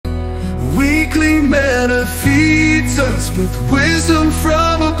weekly manna feeds us with wisdom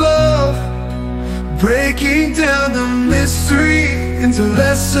from above, breaking down the mystery into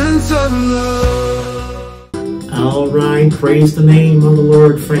lessons of love. All right, praise the name of the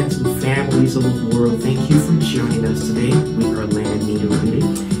Lord, friends and families of the world. Thank you for joining us today. We are Lan Nita,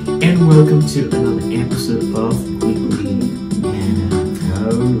 and welcome to another episode of Weekly Manna.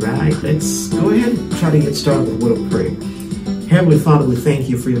 All right, let's go ahead and try to get started with a word of prayer. Heavenly Father, we thank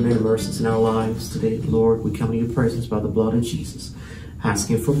you for your many mercies in our lives today. Lord, we come to your presence by the blood of Jesus,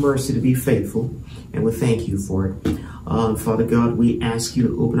 asking for mercy to be faithful, and we thank you for it. Father God, we ask you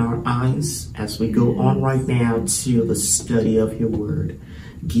to open our eyes as we go on right now to the study of your word.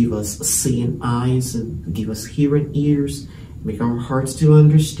 Give us seeing eyes and give us hearing ears. Make our hearts to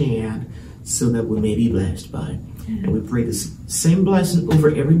understand so that we may be blessed by it. And we pray this same blessing over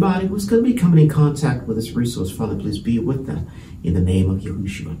everybody who's going to be coming in contact with this resource. Father, please be with them in the name of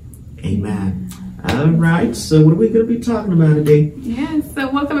Yahushua. Amen. All right, so what are we going to be talking about today? Yes, so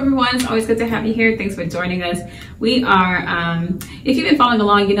welcome everyone. It's always good to have you here. Thanks for joining us. We are, if you've been following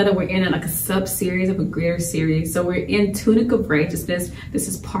along, you know that we're in like a sub-series of a greater series. So we're in Tunic of Righteousness. This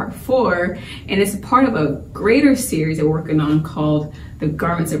is part 4, and it's part of a greater series that we're working on called the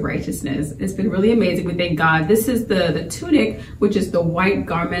Garments of Righteousness. It's been really amazing. We thank God. This is the tunic, which is the white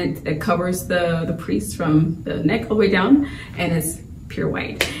garment that covers the priest from the neck all the way down, and it's pure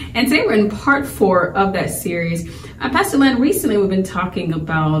white. And today we're in part 4 of that series. Pastor Lan, recently we've been talking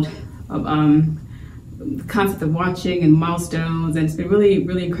about the concept of watching and milestones, and it's been really,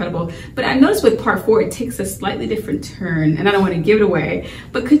 really incredible. But I noticed with part 4, it takes a slightly different turn, and I don't want to give it away,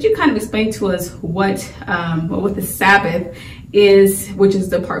 but could you kind of explain to us what the Sabbath is, which is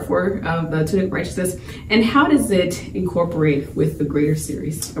the part 4 of the Tunic of Righteousness, and how does it incorporate with the greater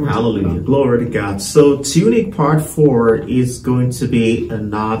series? Hallelujah. Glory to God. So Tunic part 4 is going to be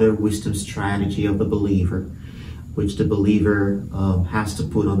another wisdom strategy of the believer, which the believer has to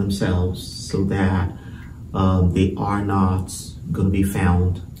put on themselves so that they are not going to be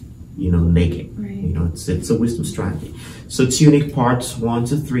found, naked. Right. It's a wisdom strategy. So Tunic parts 1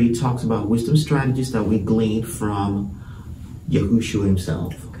 to 3 talks about wisdom strategies that we gleaned from Yahushua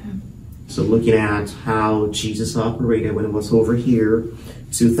himself. Okay. So looking at how Jesus operated when it was over here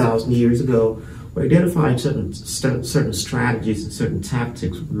 2,000 years ago, we identified certain strategies and certain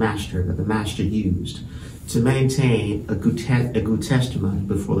tactics that the master used to maintain a good testimony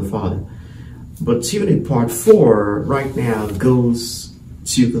before the Father. But Tunic part 4 right now goes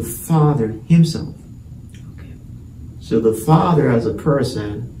to the Father himself. Okay. So the Father as a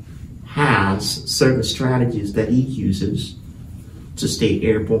person has certain strategies that he uses to stay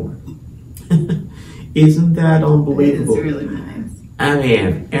airborne. Isn't that unbelievable? It's really nice. I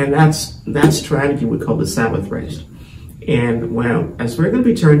mean, and that strategy we call the Sabbath rest. And well, as we're going to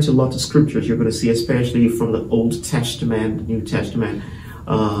be turning to lots of scriptures, you're going to see, especially from the Old Testament, New Testament,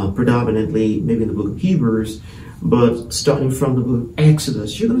 predominantly maybe in the book of Hebrews, but starting from the book of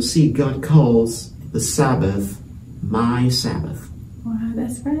Exodus, you're going to see God calls the Sabbath my Sabbath. Wow,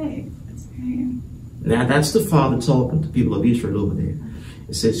 that's right. That's right. Now, that's the Father talking to the people of Israel over there.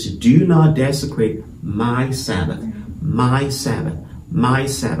 It says, do not desecrate my Sabbath, my Sabbath, my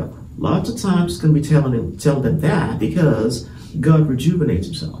Sabbath. Lots of times it's going to be telling them that because God rejuvenates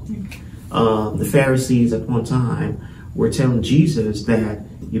himself. The Pharisees at one time were telling Jesus that,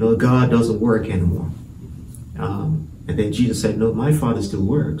 God doesn't work anymore. And then Jesus said, no, my Father still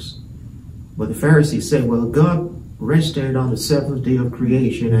works. But the Pharisees said, well, God rested on the 7th day of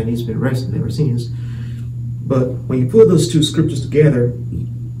creation, and he's been resting ever since. But when you put those two scriptures together,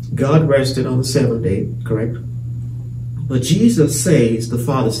 God rested on the 7th day, correct? But Jesus says the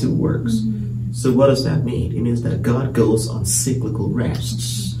Father still works. Mm-hmm. So what does that mean? It means that God goes on cyclical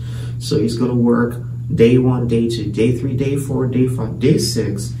rests. So he's going to work day 1, day 2, day 3, day 4, day 5, day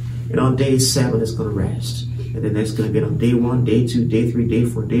 6, and on day 7 it's going to rest. And then that's going to be on day 1, day 2, day 3, day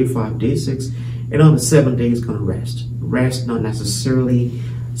 4, day 5, day 6, and on the 7th day it's going to rest. Rest, not necessarily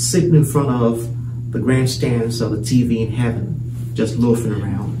sitting in front of the grandstands of the TV in heaven, just loafing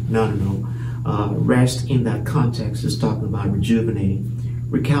around. No. Rest in that context is talking about rejuvenating,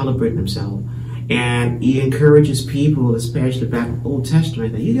 recalibrating himself. And he encourages people, especially back in the Old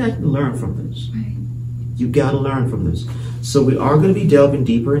Testament, that you got to learn from this. Right. You got to learn from this. So we are going to be delving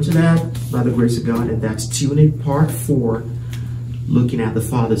deeper into that by the grace of God, and that's Tunic part 4, looking at the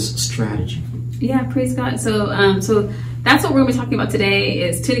Father's strategy. Yeah, praise God. So that's what we're going to be talking about today.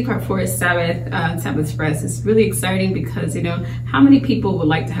 Is Tunic part 4 is Sabbath rest. It's really exciting because how many people would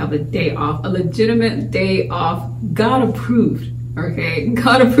like to have a day off, a legitimate day off, God approved, okay,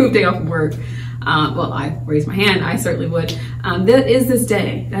 God approved day off of work. well, I raised my hand, I certainly would. That is this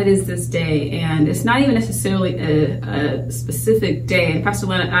day. That is this day. And it's not even necessarily a specific day. And Pastor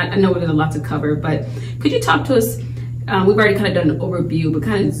Lan, I know there's a lot to cover, but could you talk to us? We've already kind of done an overview, but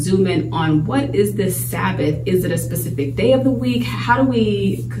kind of zoom in on what is this Sabbath? Is it a specific day of the week? How do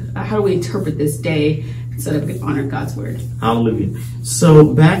we interpret this day so that we can honor God's word? Hallelujah.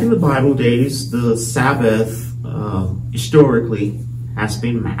 So back in the Bible days, the Sabbath historically has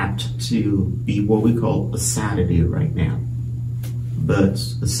been mapped to be what we call a Saturday right now. But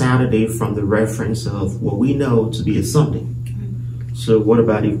a Saturday from the reference of what we know to be a Sunday. So what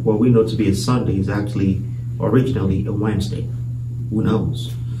about if what we know to be a Sunday is actually originally a Wednesday? Who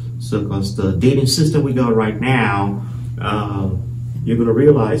knows? So because the dating system we got right now, you're going to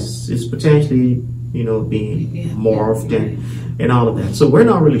realize it's potentially, being morphed and all of that. So we're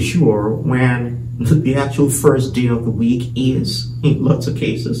not really sure when the actual first day of the week is in lots of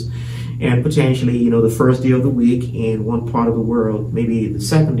cases. And potentially, the first day of the week in one part of the world, maybe the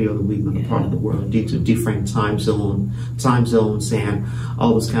second day of the week in another part of the world, due to different time zones and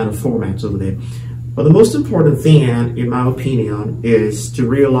all those kind of formats over there. But the most important thing, in my opinion, is to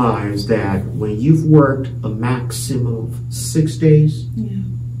realize that when you've worked a maximum of 6 days,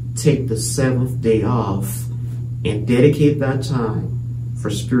 take the 7th day off and dedicate that time for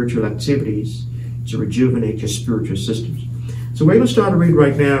spiritual activities to rejuvenate your spiritual systems. So we're going to start to read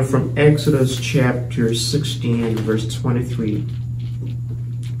right now from Exodus chapter 16, verse 23.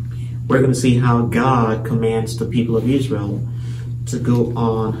 We're going to see how God commands the people of Israel to go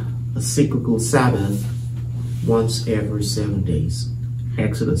on a cyclical Sabbath once every 7 days.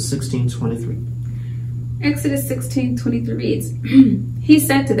 Exodus 16:23. Exodus 16:23 reads, He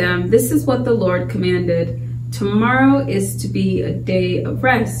said to them, "This is what the Lord commanded. Tomorrow is to be a day of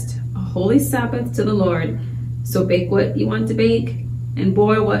rest, a holy Sabbath to the Lord. So bake what you want to bake and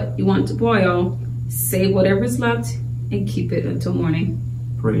boil what you want to boil. Save whatever is left and keep it until morning."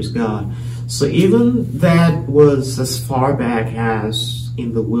 Praise God. So even that was as far back as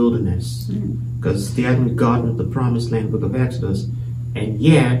in the wilderness, because they hadn't gotten the promised land, book of Exodus, and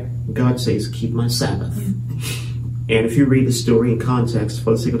yet God says, keep my Sabbath. And if you read the story in context,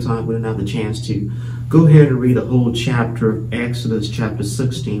 for the sake of time, we don't have the chance to go ahead and read a whole chapter of Exodus chapter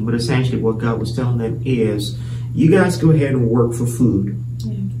 16, but essentially what God was telling them is, you guys go ahead and work for food.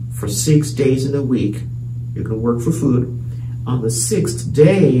 For 6 days in a week, you can work for food. On the 6th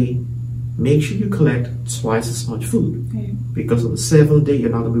day, make sure you collect twice as much food. Because on the 7th day, you're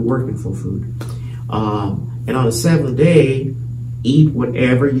not going to be working for food. And on the 7th day, eat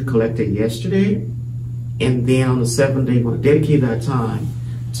whatever you collected yesterday. And then on the 7th day, you want to dedicate that time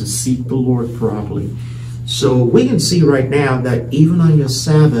to seek the Lord properly. So we can see right now that even on your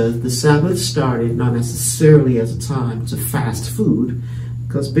Sabbath, the Sabbath started not necessarily as a time to fast food,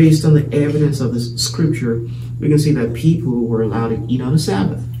 because based on the evidence of this scripture, we can see that people were allowed to eat on the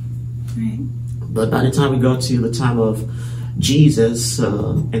Sabbath. But by the time we got to the time of Jesus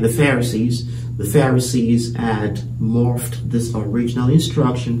and the Pharisees had morphed this original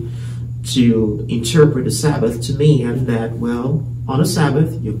instruction to interpret the Sabbath to mean that, well, on a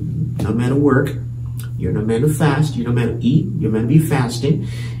Sabbath, you're not meant to work, you're not meant to fast, you're not meant to eat, you're meant to be fasting.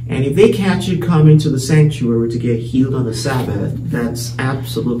 And if they catch you coming to the sanctuary to get healed on the Sabbath, that's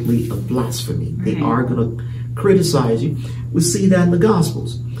absolutely a blasphemy. They are going to criticize you. We see that in the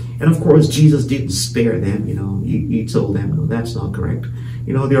Gospels. And of course, Jesus didn't spare them. He told them, no, that's not correct.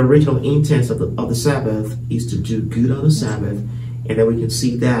 The original intent of the Sabbath is to do good on the Sabbath. And then we can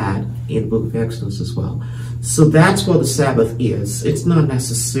see that in the book of Exodus as well. So that's what the Sabbath is. It's not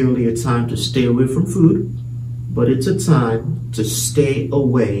necessarily a time to stay away from food, but it's a time to stay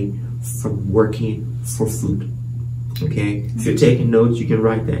away from working for food. Okay? If you're taking notes, you can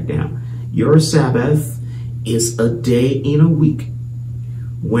write that down. Your Sabbath is a day in a week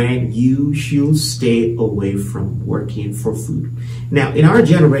when you should stay away from working for food. Now, in our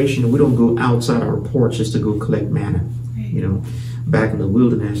generation, we don't go outside our porches to go collect manna. Back in the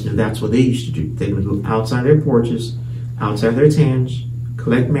wilderness, that's what they used to do. They would go outside their porches, outside their tents,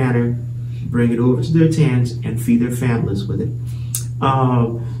 collect manna, bring it over to their tents, and feed their families with it.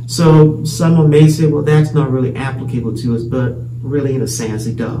 So someone may say, well, that's not really applicable to us, but really, in a sense,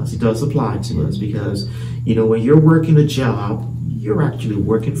 it does. It does apply to us because, when you're working a job, you're actually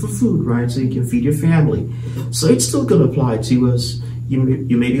working for food, right? So you can feed your family. So it's still going to apply to us. You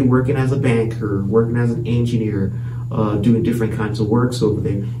may be working as a banker, working as an engineer, doing different kinds of works over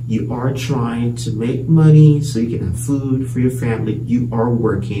there. You are trying to make money so you can have food for your family. You are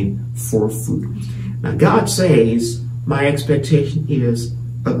working for food. Now, God says, my expectation is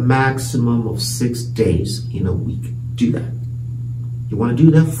a maximum of 6 days in a week. Do that. You want to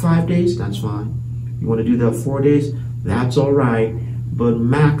do that for 5 days? That's fine. You want to do that 4 days? That's all right. But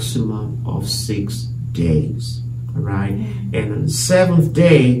maximum of 6 days. All right. And on the 7th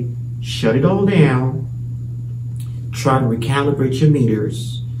day, shut it all down. Try to recalibrate your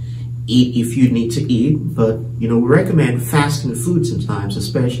meters. Eat if you need to eat, but we recommend fasting food sometimes,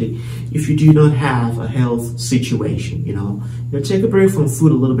 especially if you do not have a health situation. Take a break from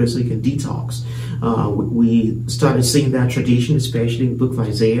food a little bit so you can detox. We started seeing that tradition, especially in the book of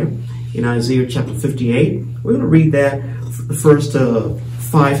Isaiah. In Isaiah chapter 58, we're going to read that the first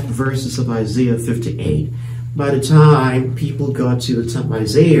 5 verses of Isaiah 58. By the time people got to the time of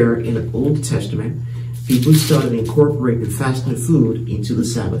Isaiah in the Old Testament, people started incorporating fasting food into the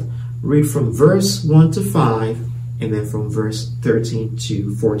Sabbath. Read from verse 1 to 5, and then from verse 13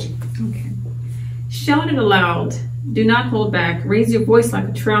 to 14. Okay. Shout it aloud. Do not hold back. Raise your voice like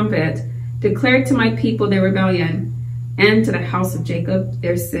a trumpet. Declare to my people their rebellion, and to the house of Jacob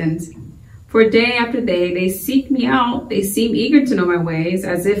their sins. For day after day they seek me out. They seem eager to know my ways,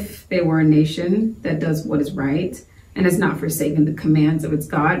 as if they were a nation that does what is right and has not forsaken the commands of its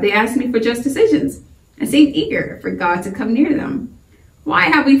God. They ask me for just decisions and seem eager for God to come near them. Why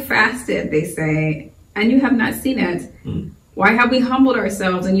have we fasted, they say, and you have not seen it? Why have we humbled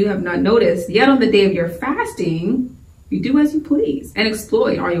ourselves and you have not noticed? Yet on the day of your fasting, you do as you please and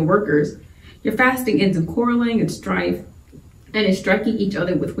exploit all your workers. Your fasting ends in quarreling and strife and in striking each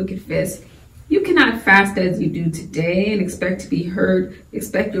other with wicked fists. You cannot fast as you do today and expect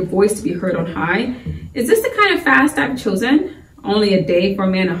your voice to be heard on high. Is this the kind of fast I've chosen? Only a day for a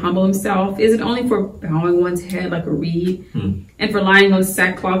man to humble himself? Is it only for bowing one's head like a reed and for lying on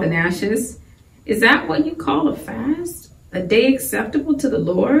sackcloth and ashes? Is that what you call a fast? A day acceptable to the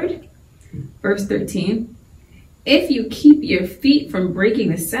Lord? Verse 13. If you keep your feet from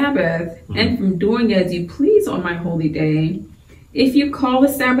breaking the Sabbath and from doing as you please on my holy day, if you call the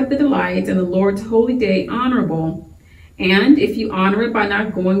Sabbath a delight and the Lord's holy day honorable, and if you honor it by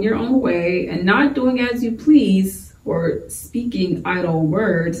not going your own way and not doing as you please, or speaking idle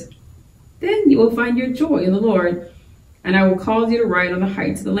words, then you will find your joy in the Lord, and I will cause you to ride on the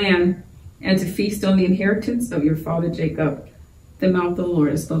heights of the land, and to feast on the inheritance of your father Jacob. The mouth of the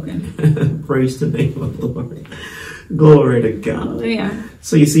Lord has spoken. Praise the name of the Lord. Glory to God. Yeah.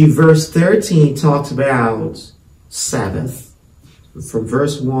 So you see, verse 13 talks about Sabbath. From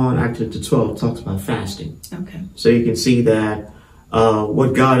verse 1 actually to 12 talks about fasting. Okay. So you can see that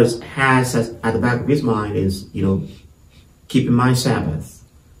what God has at the back of his mind is, keeping my Sabbath.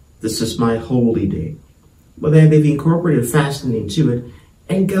 This is my holy day. But then they've incorporated fasting into it.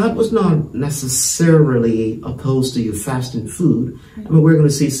 And God was not necessarily opposed to you fasting food. I mean, we're going to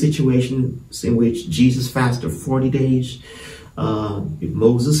see situations in which Jesus fasted 40 days.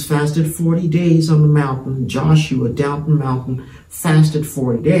 Moses fasted 40 days on the mountain. Joshua down the mountain fasted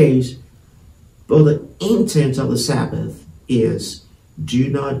 40 days. But the intent of the Sabbath is, do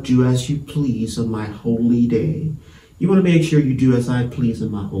not do as you please on my holy day. You want to make sure you do as I please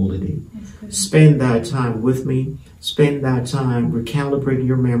on my holy day. Spend that time with me. Spend that time recalibrating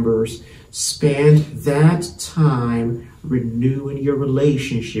your members. Spend that time renewing your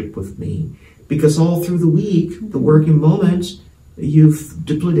relationship with me. Because all through the week, the working moments, you've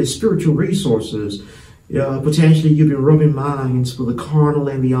depleted spiritual resources. Potentially you've been rubbing minds with the carnal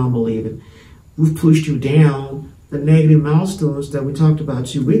and the unbelieving. We've pushed you down the negative milestones that we talked about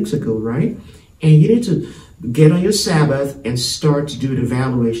 2 weeks ago, right? And you need to get on your Sabbath and start to do an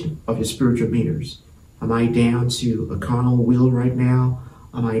evaluation of your spiritual meters. Am I down to a carnal will right now?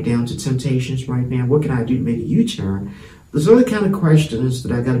 Am I down to temptations right now? What can I do to make a U-turn? Those are the kind of questions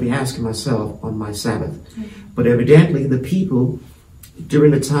that I got to be asking myself on my Sabbath. But evidently, the people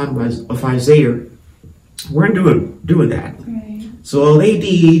during the time of Isaiah weren't doing that. Right. So all they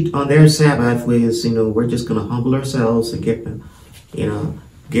did on their Sabbath was, we're just going to humble ourselves and get in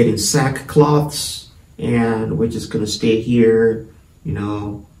sackcloths, and we're just going to stay here,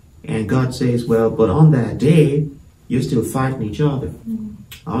 And God says, well, but on that day, you're still fighting each other.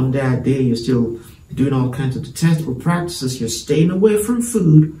 On that day, you're still doing all kinds of detestable practices. You're staying away from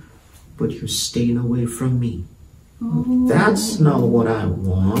food, but you're staying away from me. Oh. That's not what I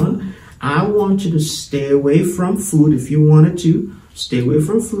want. I want you to stay away from food if you wanted to. Stay away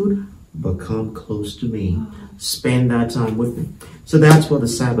from food, but come close to me. Oh. Spend that time with me. So that's what the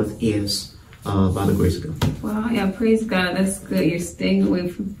Sabbath is, by the grace of God. Wow, yeah, praise God. That's good. You're staying away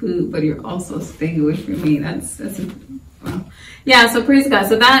from food, but you're also staying away from me. That's wow. Yeah, so praise God.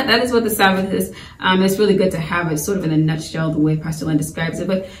 So that is what the Sabbath is. It's really good to have it sort of in a nutshell, the way Pastor Lan describes it.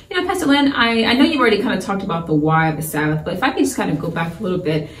 But, Pastor Lan, I know you've already kind of talked about the why of the Sabbath, but if I can just kind of go back a little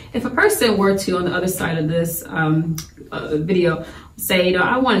bit, if a person were to, on the other side of this video, say,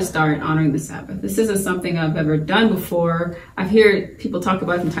 I want to start honoring the Sabbath. This isn't something I've ever done before. I've heard people talk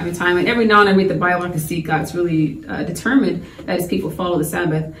about it from time to time, and every now and then I read the Bible, I can see God's really determined that his people follow the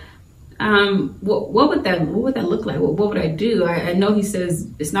Sabbath. What would that look like? What would I do? I know he says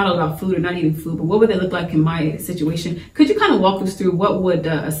it's not all about food or not eating food, but what would that look like in my situation? Could you kind of walk us through what would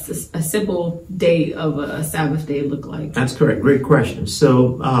a simple day of a Sabbath day look like? That's correct. Great question.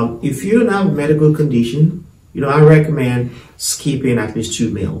 So if you don't have a medical condition, I recommend skipping at least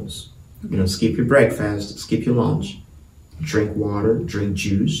 2 meals. Skip your breakfast, skip your lunch, drink water, drink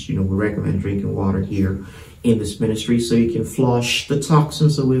juice. We recommend drinking water here in this ministry so you can flush the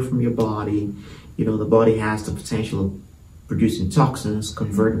toxins away from your body. The body has the potential of producing toxins,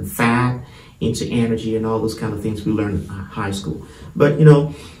 converting fat into energy, and all those kind of things we learned in high school. But,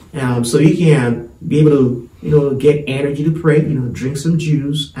 so you can be able to, get energy to pray, drink some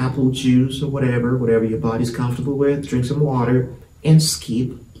juice, apple juice or whatever your body's comfortable with, drink some water, and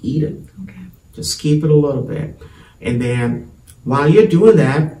skip eating. Okay. Just skip it a little bit. And then while you're doing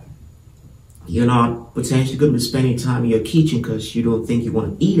that, you're not potentially going to be spending time in your kitchen because you don't think you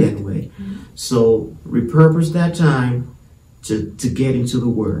want to eat anyway. Mm-hmm. So repurpose that time to get into the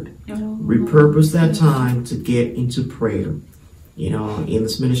Word. Repurpose that time to get into prayer. In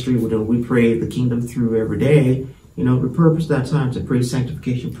this ministry, we pray the kingdom through every day. Repurpose that time to pray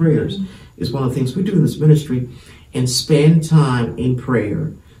sanctification prayers. Mm-hmm. Is one of the things we do in this ministry. And spend time in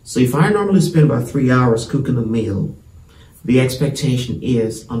prayer. So if I normally spend about 3 hours cooking a meal, the expectation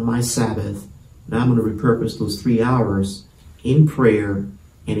is on my Sabbath, now I'm going to repurpose those 3 hours in prayer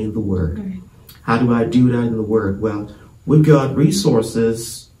and in the Word. Okay. How do I do that in the Word? Well, we've got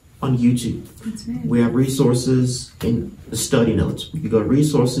resources on YouTube. That's right. We have resources in the study notes. We've got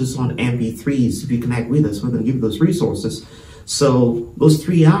resources on MP3s. If you connect with us, we're going to give you those resources. So those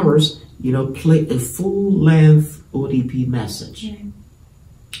 3 hours, play a full-length ODP message. Yeah.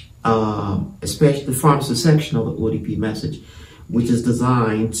 Especially the pharmacy section of the ODP message, which is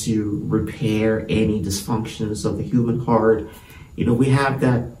designed to repair any dysfunctions of the human heart. We have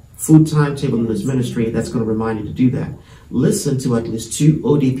that food timetable in this ministry that's going to remind you to do that. Listen to at least 2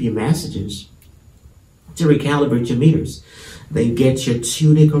 ODP messages to recalibrate your meters. Then get your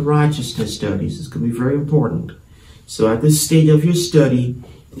tunic of righteousness studies. It's going to be very important. So at this stage of your study,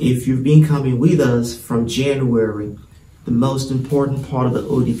 if you've been coming with us from January, the most important part of the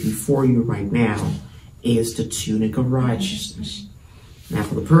ODP for you right now is the tunic of righteousness. Now,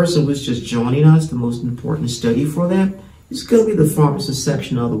 for the person who's just joining us, the most important study for them is going to be the pharmacy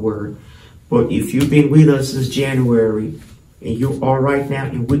section of the Word. But if you've been with us since January and you are right now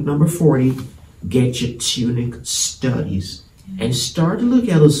in week number 40, get your tunic studies and start to look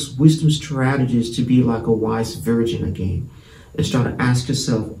at those wisdom strategies to be like a wise virgin again. And start to ask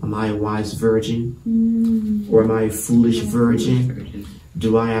yourself, am I a wise virgin? Or am I a foolish virgin?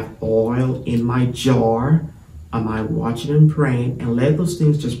 Do I have oil in my jar? Am I watching and praying? And let those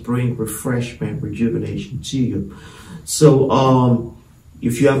things just bring refreshment, rejuvenation to you. So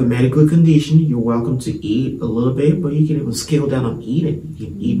if you have a medical condition, you're welcome to eat a little bit, but you can even scale down on eating. You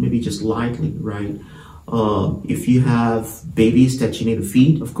can eat maybe just lightly, right? If you have babies that you need to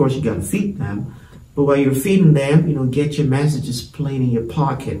feed, of course you got to feed them. But while you're feeding them, get your messages playing in your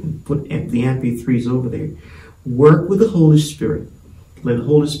pocket and put the MP3s over there. Work with the Holy Spirit. Let the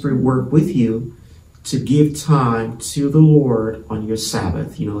Holy Spirit work with you to give time to the Lord on your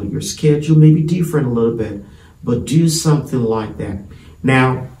Sabbath. Your schedule may be different a little bit, but do something like that.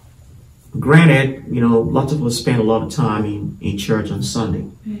 Now, granted, lots of us spend a lot of time in church on Sunday.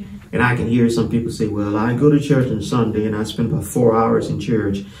 And I can hear some people say, well, I go to church on Sunday and I spend about 4 hours in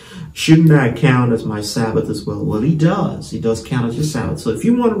church. Shouldn't that count as my Sabbath as well? Well, he does. He does count as your Sabbath. So if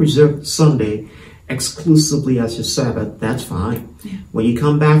you want to reserve Sunday exclusively as your Sabbath, that's fine. Yeah. When you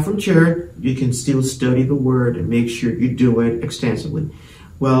come back from church, you can still study the Word and make sure you do it extensively.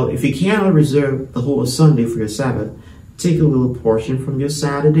 Well, if you cannot reserve the whole of Sunday for your Sabbath, take a little portion from your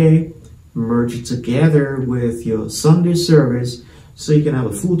Saturday, merge it together with your Sunday service so you can have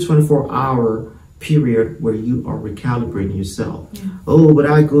a full 24-hour period where you are recalibrating yourself. Yeah. Oh, but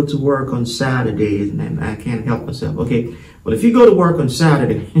I go to work on Saturdays and I can't help myself. Okay, well, if you go to work on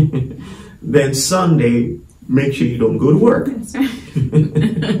Saturday, then Sunday, make sure you don't go to work.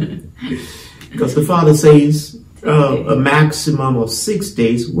 Because the Father says a maximum of 6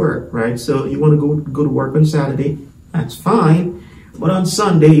 days work, right? So you want to go to work on Saturday, that's fine. But on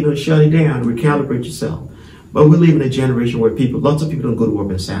Sunday, shut it down, recalibrate yourself. But we live in a generation where lots of people don't go to work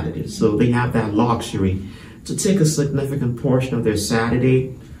on Saturday. So they have that luxury to take a significant portion of their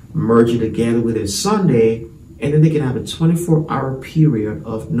Saturday, merge it together with their Sunday, and then they can have a 24-hour period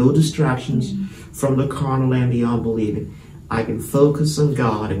of no distractions from the carnal and the unbelieving. I can focus on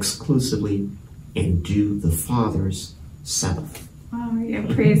God exclusively and do the Father's Sabbath. Oh, yeah,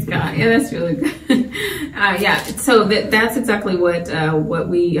 praise God. Yeah, that's really good. Yeah, so that's exactly what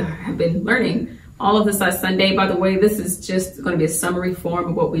we have been learning all of this last Sunday. By the way, this is just going to be a summary form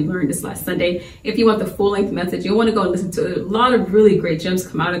of what we learned this last Sunday. If you want the full-length message, you'll want to go and listen to a lot of really great gems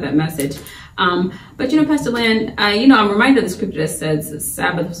come out of that message. But Pastor Lan, I'm reminded of the scripture that says the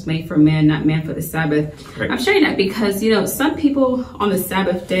Sabbath was made for man, not man for the Sabbath. Right. I'm sharing that because, some people on the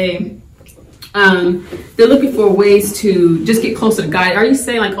Sabbath day, they're looking for ways to just get closer to God. Are you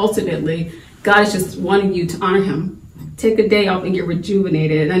saying like ultimately God is just wanting you to honor him? Take a day off and get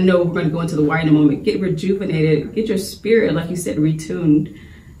rejuvenated. And I know we're going to go into the why in a moment. Get rejuvenated. Get your spirit, like you said, retuned,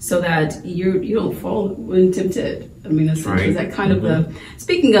 so that you don't fall when tempted. I mean, is that kind of the.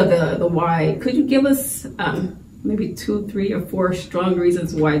 Speaking of the why, could you give us maybe 2, 3, or 4 strong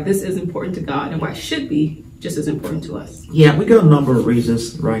reasons why this is important to God and why it should be just as important to us? Yeah, we got a number of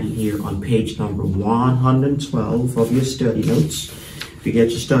reasons right here on page number 112 of your study notes. If you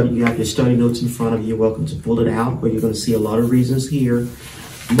have your study notes in front of you, you're welcome to pull it out, but you're going to see a lot of reasons here.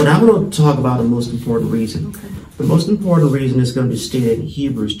 But I'm going to talk about the most important reason. Okay. The most important reason is going to be stated in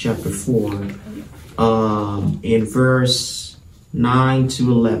Hebrews chapter 4, in verse 9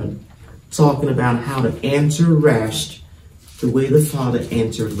 to 11, talking about how to enter rest the way the Father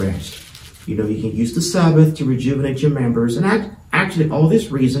entered rest. You can use the Sabbath to rejuvenate your members. And actually, all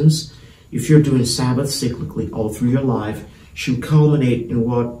these reasons, if you're doing Sabbath cyclically all through your life, should culminate in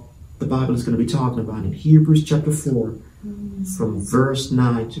what the Bible is going to be talking about in Hebrews chapter 4, from verse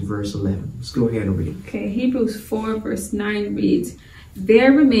 9 to verse 11. Let's go ahead and read. Okay, Hebrews 4, verse 9 reads,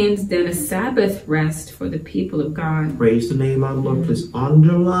 "There remains then a Sabbath rest for the people of God." Praise the name of the Lord. Please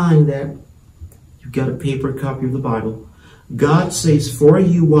underline that. You've got a paper copy of the Bible. God says, for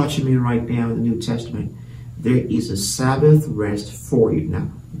you watching me right now in the New Testament, there is a Sabbath rest for you. Now,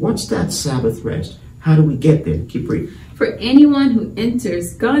 what's that Sabbath rest? How do we get there? Keep reading. "For anyone who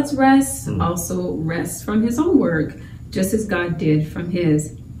enters God's rest also rests from his own work, just as God did from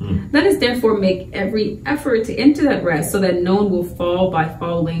his. Let us therefore make every effort to enter that rest, so that no one will fall by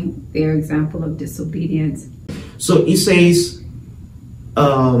following their example of disobedience." So he says,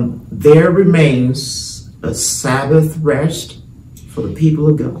 there remains a Sabbath rest for the people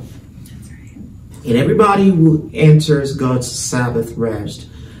of God. That's right. And everybody who enters God's Sabbath rest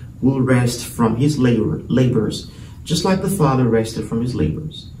will rest from his labors, just like the Father rested from his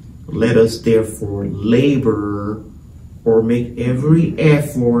labors. Let us therefore labor or make every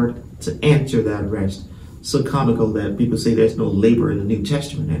effort to enter that rest. So comical that people say there's no labor in the New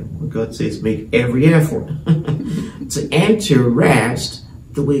Testament anymore. God says make every effort to enter rest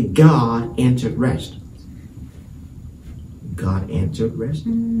the way God entered rest. God entered rest?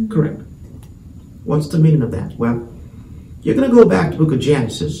 Correct. What's the meaning of that? Well, you're going to go back to the book of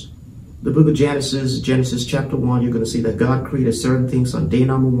Genesis. The book of Genesis chapter 1, you're going to see that God created certain things on day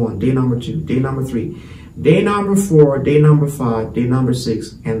number 1, day number 2, day number 3, day number 4, day number 5, day number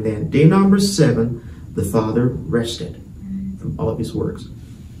 6, and then day number 7, the Father rested from all of his works.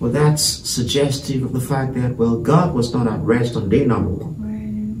 Well, that's suggestive of the fact that, well, God was not at rest on day number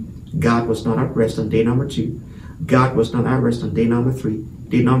 1. God was not at rest on day number 2. God was not at rest on day number 3,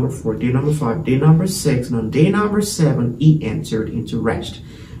 day number 4, day number 5, day number 6, and on day number 7, he entered into rest.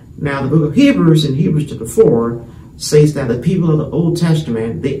 Now, the book of Hebrews, in Hebrews chapter 4, says that the people of the Old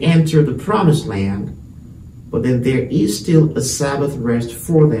Testament, they entered the promised land, but then there is still a Sabbath rest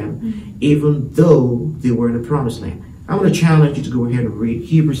for them, even though they were in the promised land. I want to challenge you to go ahead and read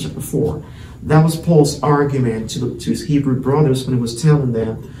Hebrews chapter 4. That was Paul's argument to his Hebrew brothers when he was telling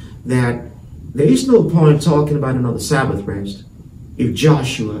them that there is no point talking about another Sabbath rest if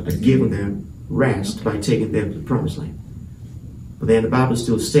Joshua had given them rest by taking them to the promised land. But then the Bible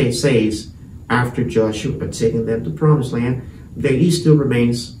still says, after Joshua had taken them to the promised land, there still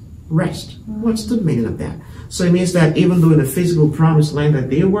remains rest. What's the meaning of that? So it means that even though in the physical promised land that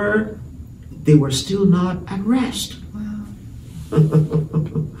they were still not at rest. Wow.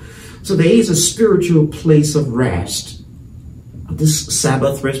 So there is a spiritual place of rest. This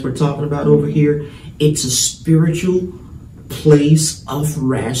Sabbath rest we're talking about over here, it's a spiritual place of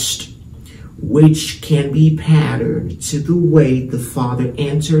rest which can be patterned to the way the Father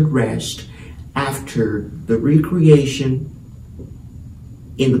entered rest after the recreation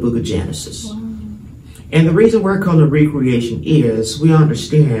in the book of Genesis. Wow. And the reason we're calling it recreation is we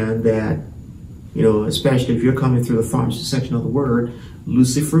understand that You know, especially if you're coming through the pharmacy section of the word,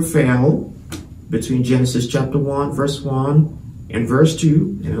 Lucifer fell between Genesis chapter 1, verse 1 and verse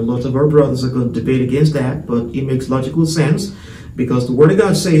 2. And a lot of our brothers are going to debate against that, but it makes logical sense because the word of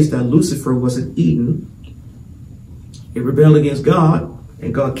God says that Lucifer was in Eden. He rebelled against God,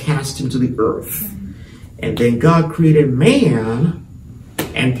 and God cast him to the earth. And then God created man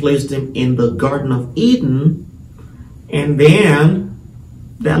and placed him in the Garden of Eden. And then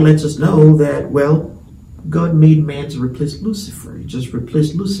that lets us know that, well, God made man to replace Lucifer. He just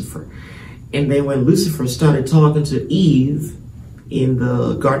replaced Lucifer. And then when Lucifer started talking to Eve in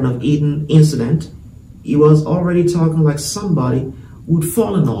the Garden of Eden incident, he was already talking like somebody who'd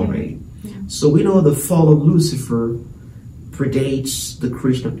fallen already. So we know the fall of Lucifer predates the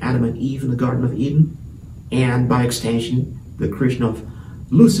creation of Adam and Eve in the Garden of Eden. And by extension, the creation of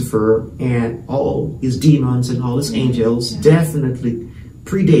Lucifer and all his demons and all his angels definitely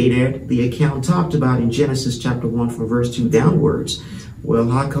predated the account talked about in Genesis chapter 1 from verse 2 downwards. Well,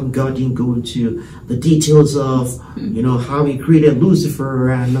 how come God didn't go into the details of, you know, how he created Lucifer?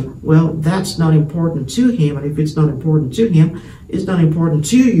 And, well, that's not important to him. And if it's not important to him, it's not important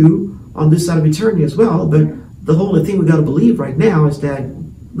to you on this side of eternity as well. But the only thing we got to believe right now is that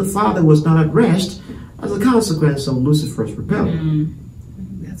the Father was not at rest as a consequence of Lucifer's rebellion.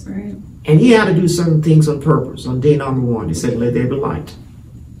 That's right. And he had to do certain things on purpose. On day number 1, he said, let there be light.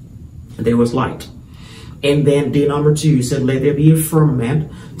 And there was light. And then day number 2, he said, let there be a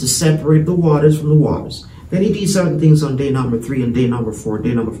firmament to separate the waters from the waters. Then he did certain things on day number 3 and day number 4,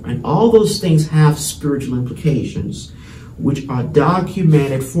 day number 5. And all those things have spiritual implications, which are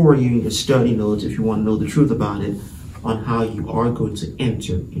documented for you in your study notes if you want to know the truth about it, on how you are going to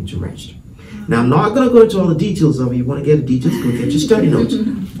enter into rest. Now, I'm not going to go into all the details of it. You want to get the details, go get your study notes.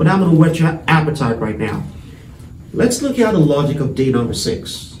 But I'm going to whet your appetite right now. Let's look at the logic of day number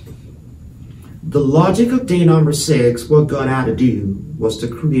 6. The logic of day number 6, what God had to do was to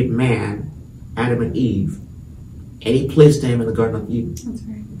create man, Adam and Eve, and he placed them in the Garden of Eden. That's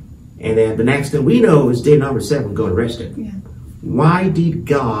right. And then the next thing we know is day number 7, God rested. Yeah. Why did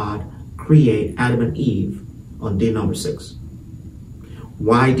God create Adam and Eve on day number 6?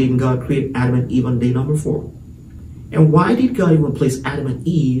 Why didn't God create Adam and Eve on day number 4? And why did God even place Adam and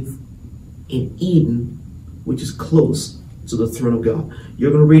Eve in Eden, which is close to the throne of God? You're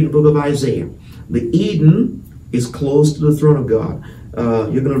going to read the book of Isaiah. The Eden is close to the throne of God.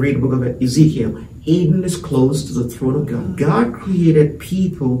 You're going to read the book of Ezekiel. Eden is close to the throne of God. God created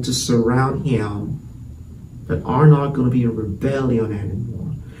people to surround him that are not going to be in rebellion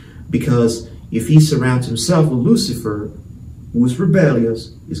anymore. Because if he surrounds himself with Lucifer, who is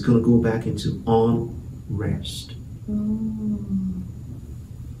rebellious, is going to go back into unrest.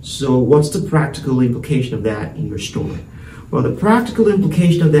 So what's the practical implication of that in your story? Well, the practical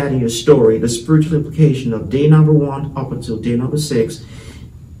implication of that in your story, the spiritual implication of day number 1 up until day number 6,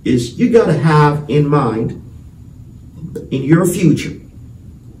 is you got to have in mind in your future,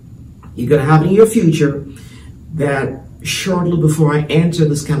 you got to have in your future that shortly before I enter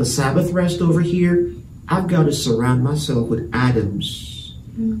this kind of Sabbath rest over here, I've got to surround myself with Adams,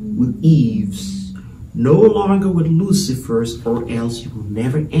 with Eves, no longer with Lucifers, or else you will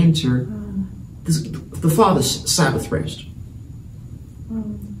never enter the Father's Sabbath rest.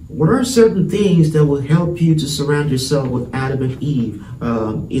 What are certain things that will help you to surround yourself with Adam and Eve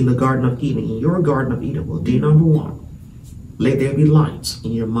in the Garden of Eden, in your Garden of Eden? Well, day number 1, let there be light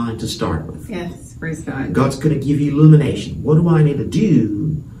in your mind to start with. Yes, praise God. God's going to give you illumination. What do I need to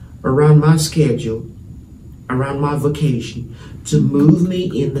do around my schedule, around my vocation, to move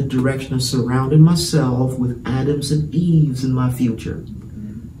me in the direction of surrounding myself with Adams and Eves in my future?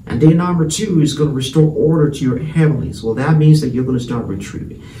 And day number 2 is going to restore order to your heavenlies. Well, that means that you're going to start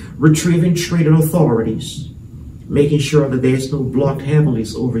retrieving traded authorities, making sure that there's no blocked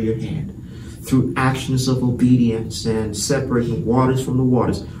heavenlies over your head through actions of obedience and separating waters from the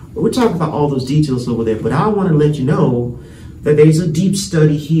waters. But we're talking about all those details over there. But I want to let you know that there's a deep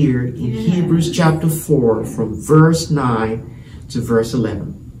study here in Hebrews chapter 4 from verse 9 to verse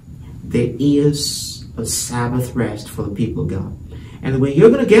 11. There is a Sabbath rest for the people of God. And the way you're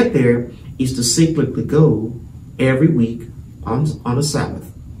going to get there is to cyclically go every week on a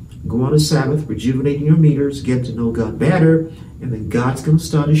Sabbath. Go on a Sabbath, rejuvenating your meters, get to know God better, and then God's going to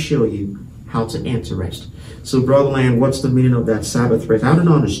start to show you how to enter rest. So, Brother Lan, what's the meaning of that Sabbath rest? I don't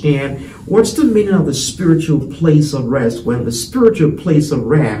understand. What's the meaning of the spiritual place of rest when the spiritual place of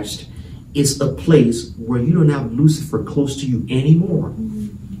rest is a place where you don't have Lucifer close to you anymore?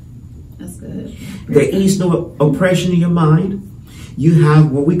 That's good. There is no oppression in your mind. You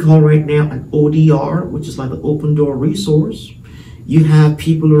have what we call right now an ODR, which is like an open door resource. You have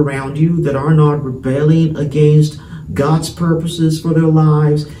people around you that are not rebelling against God's purposes for their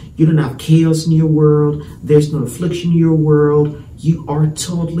lives. You don't have chaos in your world. There's no affliction in your world. You are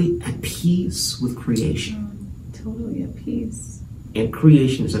totally at peace with creation. Totally at peace. And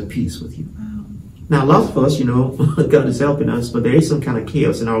creation is at peace with you. Wow. Now, lots of us, God is helping us, but there is some kind of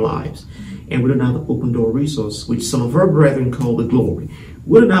chaos in our lives. And we don't have the open door resource, which some of our brethren call the glory.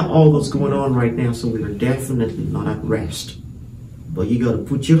 We don't have all that's going on right now, so we are definitely not at rest. But you got to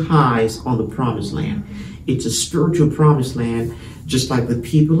put your eyes on the promised land. It's a spiritual promised land, just like the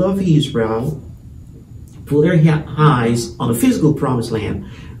people of Israel put their eyes on the physical promised land.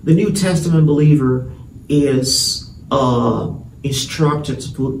 The New Testament believer is instructed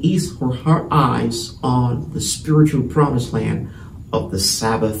to put his or her eyes on the spiritual promised land of the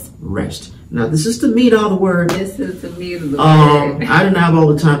Sabbath rest. Now, this is the meat of the word. This is the meat of the word. I didn't have all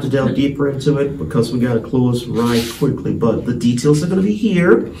the time to delve deeper into it because we got to close right quickly. But the details are going to be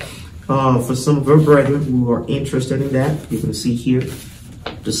here for some of our brethren who are interested in that. You can see here,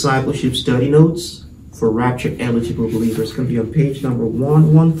 discipleship study notes for rapture eligible believers. It's going to be on page number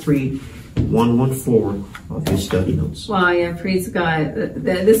 113, 114 of your study notes. Wow, yeah, praise God.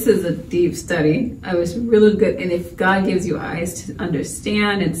 This is a deep study. I was really good. And if God gives you eyes to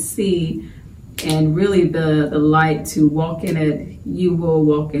understand and see, and really the light to walk in it, you will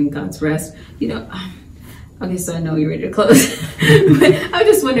walk in God's rest. Okay, so I know you're ready to close. But I'm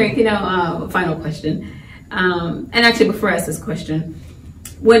just wondering, final question. And actually, before I ask this question,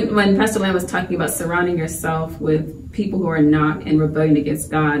 when Pastor Lan was talking about surrounding yourself with people who are not in rebellion against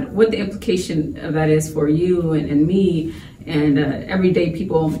God, what the implication of that is for you and me and everyday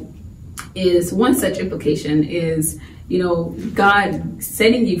people is, one such implication is, God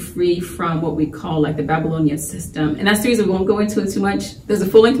setting you free from what we call like the Babylonian system. And that's the reason we won't go into it too much. There's a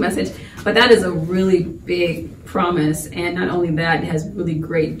full-length message, but that is a really big promise. And not only that, it has really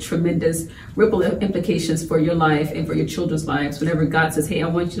great, tremendous ripple implications for your life and for your children's lives. Whenever God says, hey, I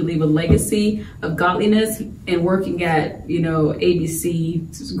want you to leave a legacy of godliness, and working at,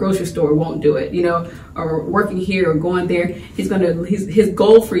 ABC grocery store won't do it, or working here or going there. His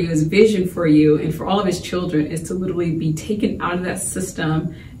goal for you, his vision for you and for all of his children is to literally be taken out of that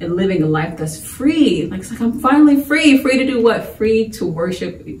system and living a life that's free. Like, it's like, I'm finally free to do what? Free to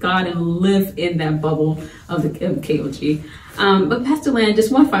worship God and live in that bubble of the KOG. But Pastor Lan,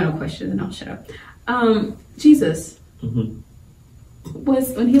 just one final question and I'll shut up. Jesus,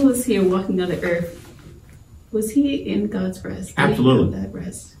 when he was here walking on the earth, was he in God's rest? Absolutely. That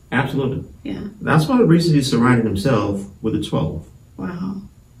rest? Absolutely. Yeah. That's one of the reasons he surrounded himself with the 12. Wow.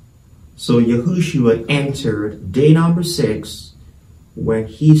 So Yahushua entered day number 6 when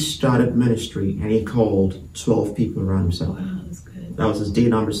he started ministry, and he called 12 people around himself. Wow, that's good. That was his day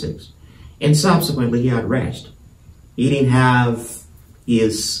number 6. And subsequently, he had rest. He didn't have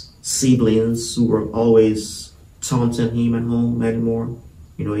his siblings who were always taunting him at home anymore.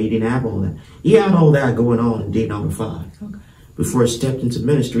 He didn't have all that. He had all that going on in day number 5. Okay. Before he stepped into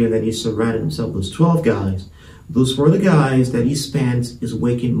ministry, and then he surrounded himself with 12 guys. Those were the guys that he spent his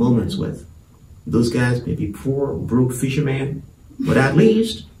waking moments with. Those guys may be poor, broke fishermen, but at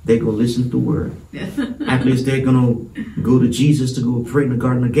least they're going to listen to the word. At least they're going to go to Jesus to go pray in the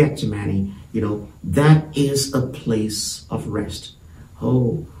Garden of Gethsemane. That is a place of rest.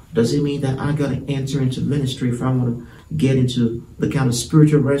 Oh, does it mean that I got to enter into ministry if I want to get into the kind of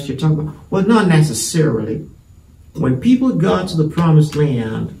spiritual rest you're talking about? Well, not necessarily. When people got to the promised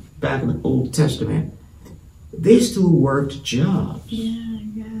land back in the Old Testament, they still worked jobs.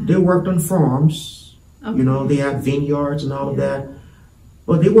 Yeah. They worked on farms. Okay. They had vineyards and all of that.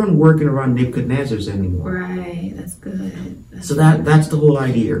 But they weren't working around Nebuchadnezzar's anymore. Right, that's good. That's the whole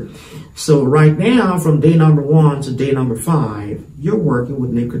idea. So right now, from day number 1 to day number 5, you're working with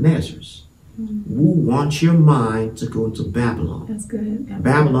Nebuchadnezzar's. Who wants your mind to go into Babylon? That's good.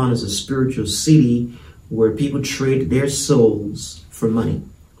 Babylon is a spiritual city where people trade their souls for money.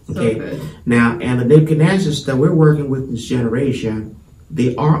 Okay. So now, and the Nebuchadnezzars that we're working with this generation,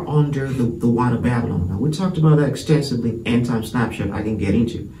 they are under the wine of Babylon. Now, we talked about that extensively in End Time Snapshot. I can get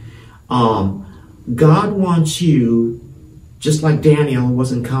into. God wants you, just like Daniel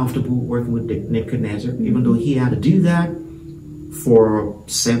wasn't comfortable working with Nebuchadnezzar, even though he had to do that for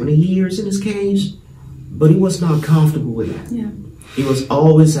 70 years in his case, but he was not comfortable with that. Yeah. He was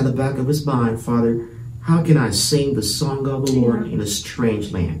always at the back of his mind, Father, how can I sing the song of the Lord in a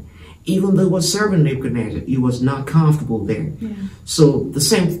strange land? Even though he was serving Nebuchadnezzar, he was not comfortable there. Yeah. So the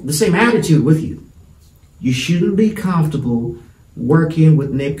same attitude with you. You shouldn't be comfortable working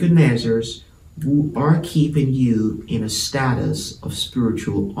with Nebuchadnezzars who are keeping you in a status of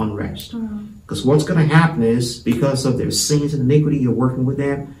spiritual unrest. Because what's going to happen is, because of their sins and iniquity, you're working with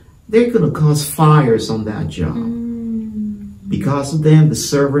them, they're going to cause fires on that job. Because of them, the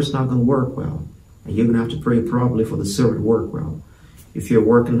server is not going to work well. And you're going to have to pray probably for the server to work well. If you're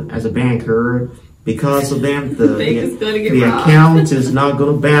working as a banker, because of them, the account is not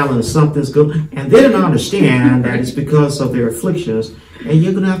going to balance. Something's going, and they don't understand that it's because of their afflictions. And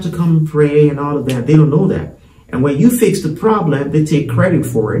you're going to have to come and pray and all of that. They don't know that. And when you fix the problem, they take credit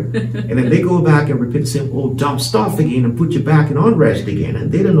for it. And then they go back and repeat the same old dumb stuff again and put you back in unrest again.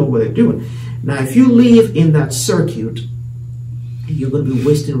 And they don't know what they're doing. Now, if you live in that circuit, you're going to be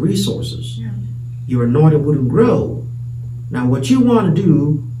wasting resources. Your anointing wouldn't grow. Now, what you want to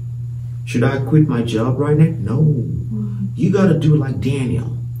do, should I quit my job right now? No. You got to do like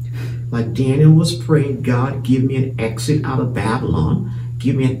Daniel. Like Daniel was praying, God, give me an exit out of Babylon.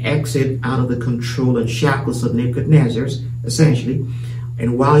 Give me an exit out of the control and shackles of Nebuchadnezzar, essentially.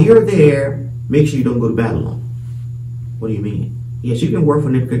 And while you're there, make sure you don't go to Babylon. What do you mean? Yes, you can work for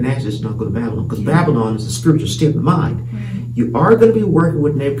Nebuchadnezzar, just not go to Babylon. Because Babylon is a spiritual state of the mind. You are going to be working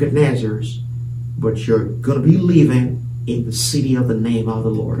with Nebuchadnezzar's, but you're going to be living in the city of the name of the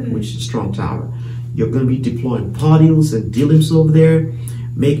Lord, which is a strong tower. You're going to be deploying parties and dealings over there,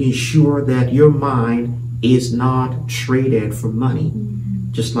 making sure that your mind is not traded for money.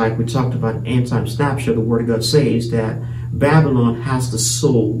 Just like we talked about end-time snapshot, the Word of God says that Babylon has the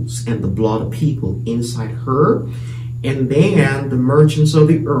souls and the blood of people inside her. And then the merchants of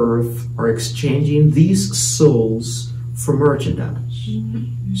the earth are exchanging these souls for merchandise.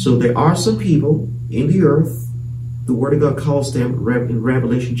 So there are some people in the earth, the Word of God calls them in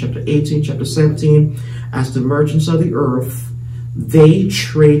Revelation chapter 18, chapter 17, as the merchants of the earth. They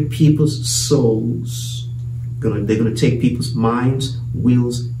trade people's souls. They're going to take people's minds,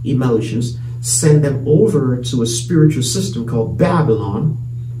 wills, emotions, send them over to a spiritual system called Babylon,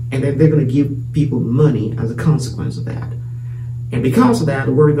 and then they're going to give people money as a consequence of that. And because of that,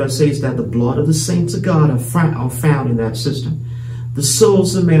 the Word of God says that the blood of the saints of God are found in that system. The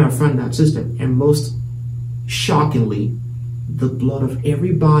souls of men are found in that system. And most shockingly, the blood of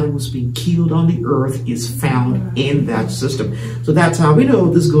everybody who's been killed on the earth is found in that system. So that's how we know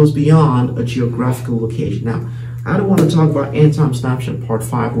this goes beyond a geographical location. Now, I don't want to talk about End Time Snapshot Part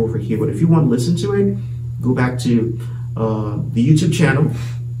 5 over here, but if you want to listen to it, go back to the YouTube channel,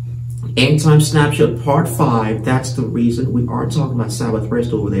 End Time Snapshot Part 5. That's the reason we are talking about Sabbath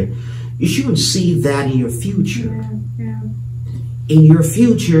rest over there. You shouldn't see that in your future. In your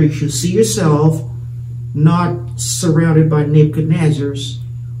future, you should see yourself not surrounded by Nebuchadnezzar's.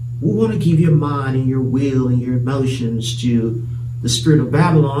 We want to give your mind and your will and your emotions to the spirit of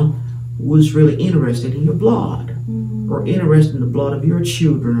Babylon, who is really interested in your blood, or interested in the blood of your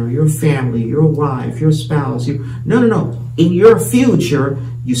children or your family, your wife, your spouse. No. In your future,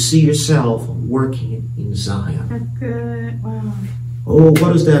 you see yourself working in Zion. That's good. Wow. Oh,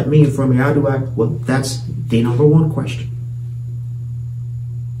 what does that mean for me? How do I? Well, that's the number one question.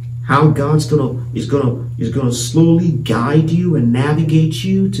 How God's is gonna slowly guide you and navigate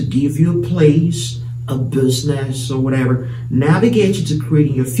you to give you a place, a business, or whatever. Navigate you to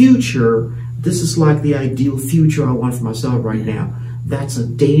creating your future. This is like the ideal future I want for myself right now. That's a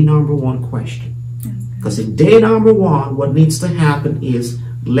day number one question. Because in day number one, what needs to happen is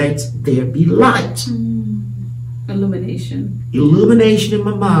let there be light. Illumination. Illumination in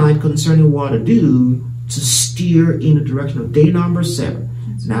my mind concerning what to do to steer in the direction of day number 7.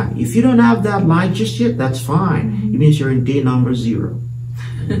 Now, if you don't have that light just yet, that's fine. It means you're in day number 0.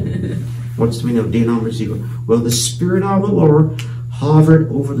 What's the meaning of day number 0? Well, the Spirit of the Lord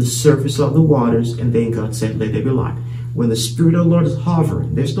hovered over the surface of the waters, and then God said, let there be light. When the Spirit of the Lord is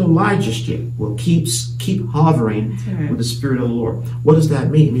hovering, there's no light just yet. Well, keep hovering with the Spirit of the Lord. What does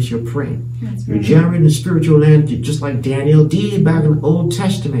that mean? It means you're praying. You're generating the spiritual energy, just like Daniel did back in the Old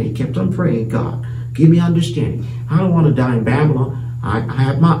Testament. He kept on praying, God, give me understanding. I don't want to die in Babylon. I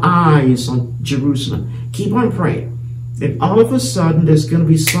have my eyes on Jerusalem. Keep on praying. Then all of a sudden, there's going to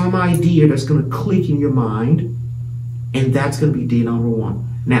be some idea that's going to click in your mind, and that's going to be day number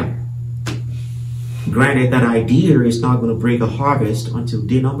 1. Now, granted, that idea is not going to bring a harvest until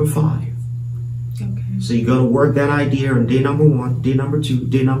day number 5. Okay. So you got to work that idea on day number 1, day number 2,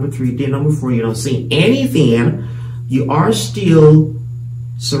 day number 3, day number 4. You don't see anything. You are still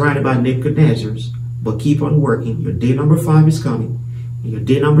surrounded by Nebuchadnezzar's, but keep on working. Your day number 5 is coming. Your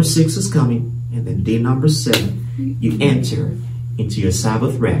day number 6 is coming, and then day number 7, you enter into your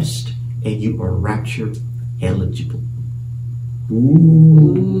Sabbath rest, and you are rapture eligible.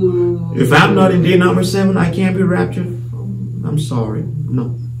 Ooh. If I'm not in day number 7, I can't be raptured. I'm sorry.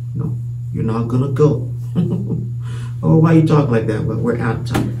 No. You're not going to go. Oh, why you talk like that? Well, we're out of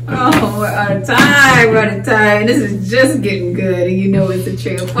time. Oh, we're out of time. We're out of time. This is just getting good, and you know it's the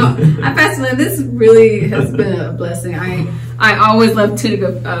truth. Well, Pastor Lan, this really has been a blessing. I always love tunic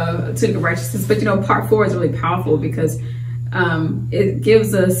of righteousness, but you know, part 4 is really powerful because it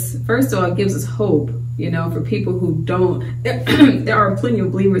gives us, first of all, it gives us hope. You know, for people who don't, there are plenty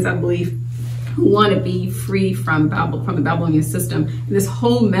of believers, I believe, who want to be free from the Babylonian system. And this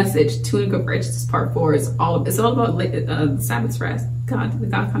whole message, Tunic of Righteousness, part 4, is all about Sabbath's rest, the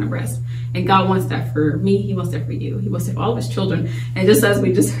God kind of rest. And God wants that for me. He wants that for you. He wants that for all of his children. And just as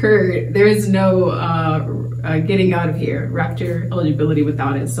we just heard, there is no getting out of here, rapture eligibility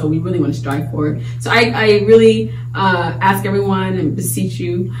without it. So we really want to strive for it. So I really ask everyone and beseech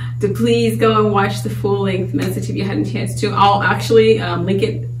you to please go and watch the full-length message if you hadn't a chance to. I'll actually link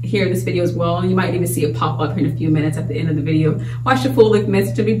it here in this video as well. You might even see it pop up here in a few minutes at the end of the video. Watch the full-length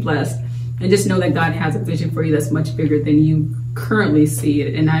message to be blessed. And just know that God has a vision for you that's much bigger than you currently see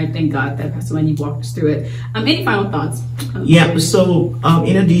it. And I thank God that Pastor Lan, you walked us through it. Any final thoughts? Yeah, so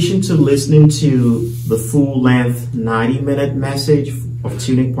in addition to listening to the full-length 90-minute message of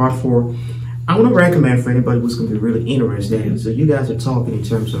Tunic Part 4, I want to recommend for anybody who's going to be really interested in. So you guys are talking in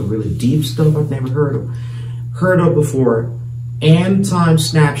terms of really deep stuff I've never heard of before. End Time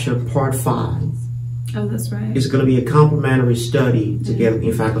Snapshot Part 5. Oh, that's right. It's going to be a complimentary study together.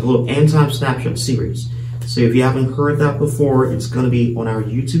 In fact, the whole End Time Snapshot series. So if you haven't heard that before, it's going to be on our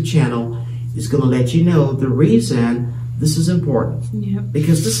YouTube channel. It's going to let you know the reason this is important. Yep.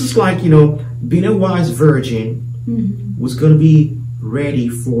 Because this is like, you know, being a wise virgin was going to be ready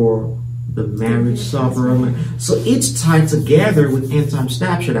for the marriage supper. So it's tied together with End Time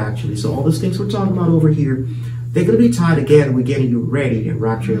Snapshot, actually. So all those things we're talking about over here, they're going to be tied together with getting you ready and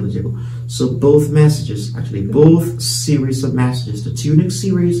rapture eligible. So both messages, actually both series of messages, the Tunic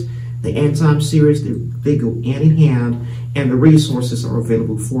series, the End Time series, they go hand in hand, and the resources are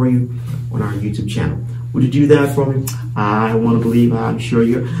available for you on our YouTube channel. Would you do that for me? I want to believe, I'm sure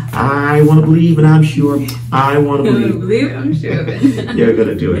you're. I want to believe, and I'm sure. I want to believe. I'm sure of it. You're going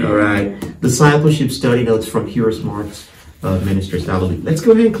to do it, all right. Discipleship study notes from HeroesMart Ministries. Hallelujah. Let's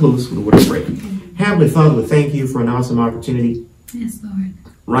go ahead and close with a word of prayer. Heavenly Father, we thank you for an awesome opportunity. Yes, Lord.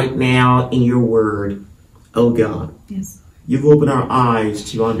 Right now in your word, oh God. Yes. You've opened our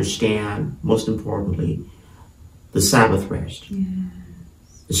eyes to understand, most importantly, the Sabbath rest. Yes.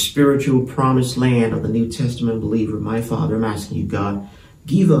 The spiritual promised land of the New Testament believer. My Father, I'm asking you, God,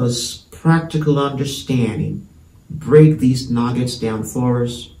 give us practical understanding. Break these nuggets down for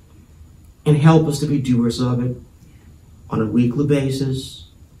us and help us to be doers of it on a weekly basis.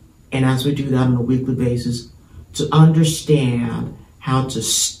 And as we do that on a weekly basis, to understand how to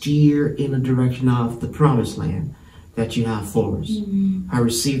steer in the direction of the promised land that you have for us. I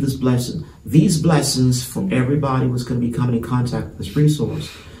receive this blessing. These blessings for everybody who's going to be coming in contact with this resource.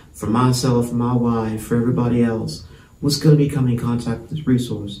 For myself, for my wife, for everybody else who's going to be coming in contact with this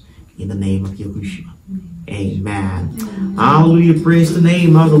resource. In the name of Yahushua. Amen. Hallelujah. Praise the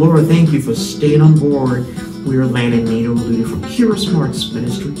name of the Lord. Thank you for staying on board. We are Lan Nita from HeroesMart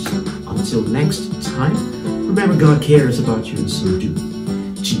Ministries. Until next time, remember God cares about you and so do.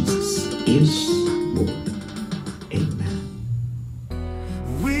 Jesus is Lord. Amen.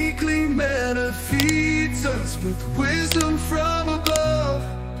 Weekly Manna feeds us with wisdom from above,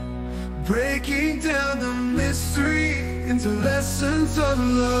 breaking down the mystery into lessons of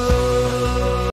love.